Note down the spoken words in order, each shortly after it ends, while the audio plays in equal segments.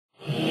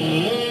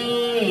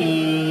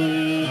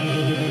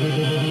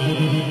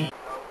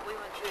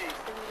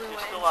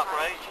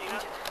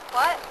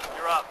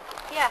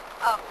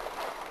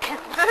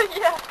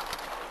Yeah.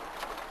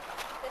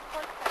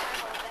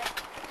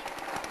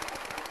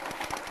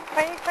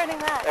 Why are you recording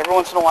that? Every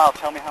once in a while,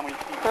 tell me how many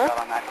feet you got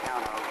on that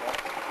counter, okay?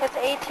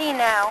 It's 18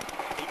 now.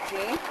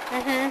 18?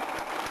 Mm-hmm.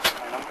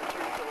 My number 2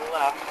 to the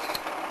left.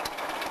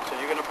 So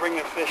you're going to bring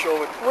the fish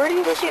over this way. Where do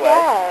you see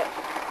that?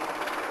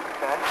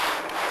 Okay.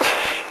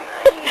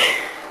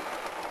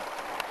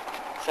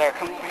 Sarah,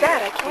 come over here.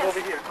 Dad, I Come can't.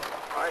 over here.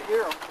 Right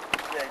here.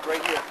 Yeah,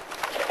 right here.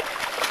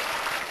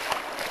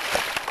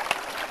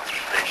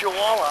 There's your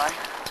walleye.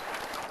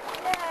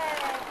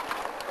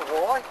 A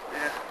walleye?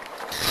 Yeah.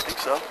 I think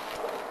so.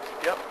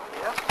 Yep.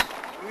 Yeah.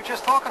 We were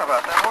just talking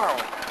about that, weren't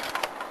we?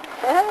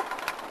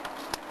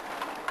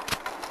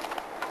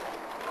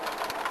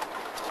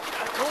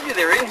 I told you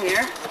they're in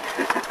here.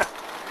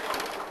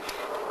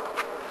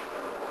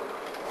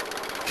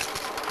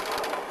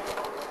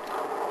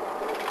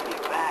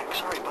 Get back.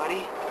 Sorry,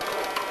 buddy.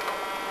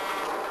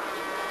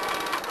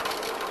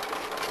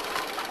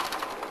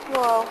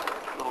 Whoa.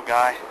 Little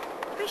guy.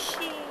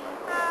 Fishy.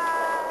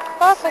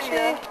 Bye,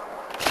 fishy.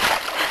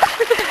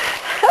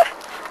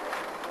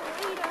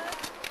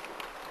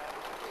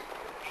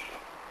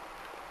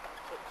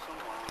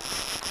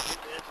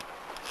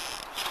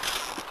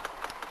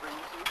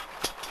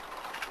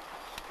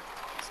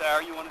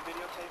 Sarah, you want a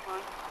videotape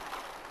on?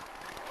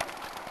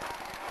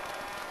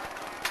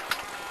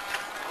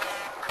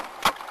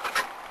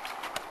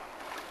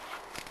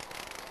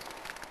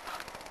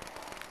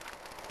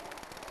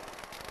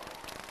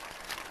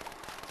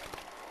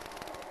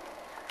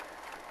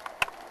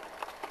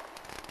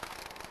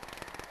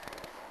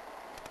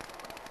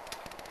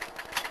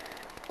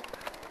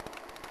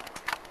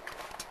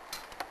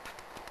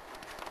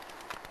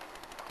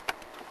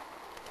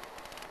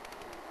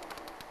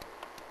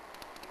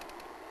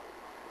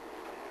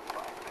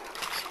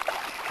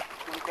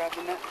 Want to grab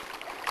the net?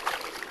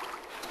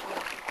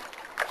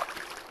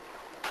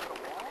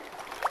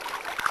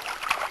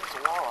 It's a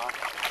walleye.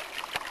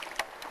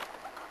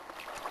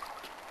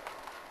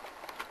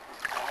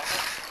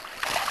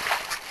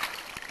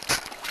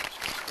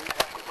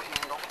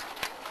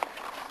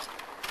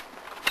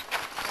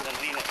 And then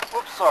lean it.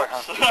 Whoops, sorry,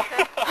 huh?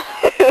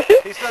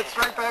 He said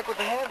straight back with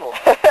the handle.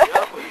 Yep.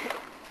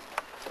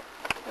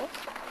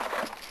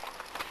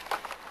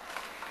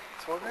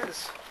 That's what it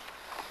is.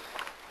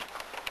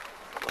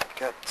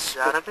 Get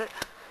Out of it?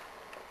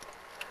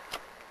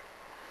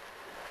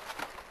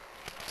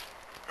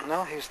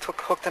 No, he was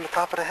hooked in the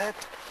top of the head.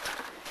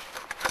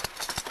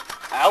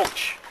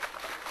 Ouch.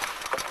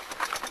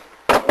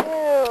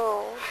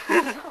 Ew.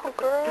 So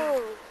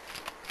gross.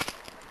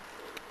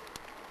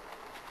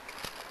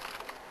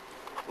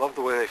 Love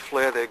the way they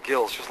flare their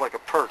gills, just like a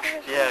perch.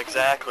 Yeah,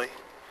 exactly.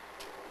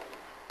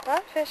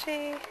 Bye,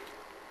 fishy.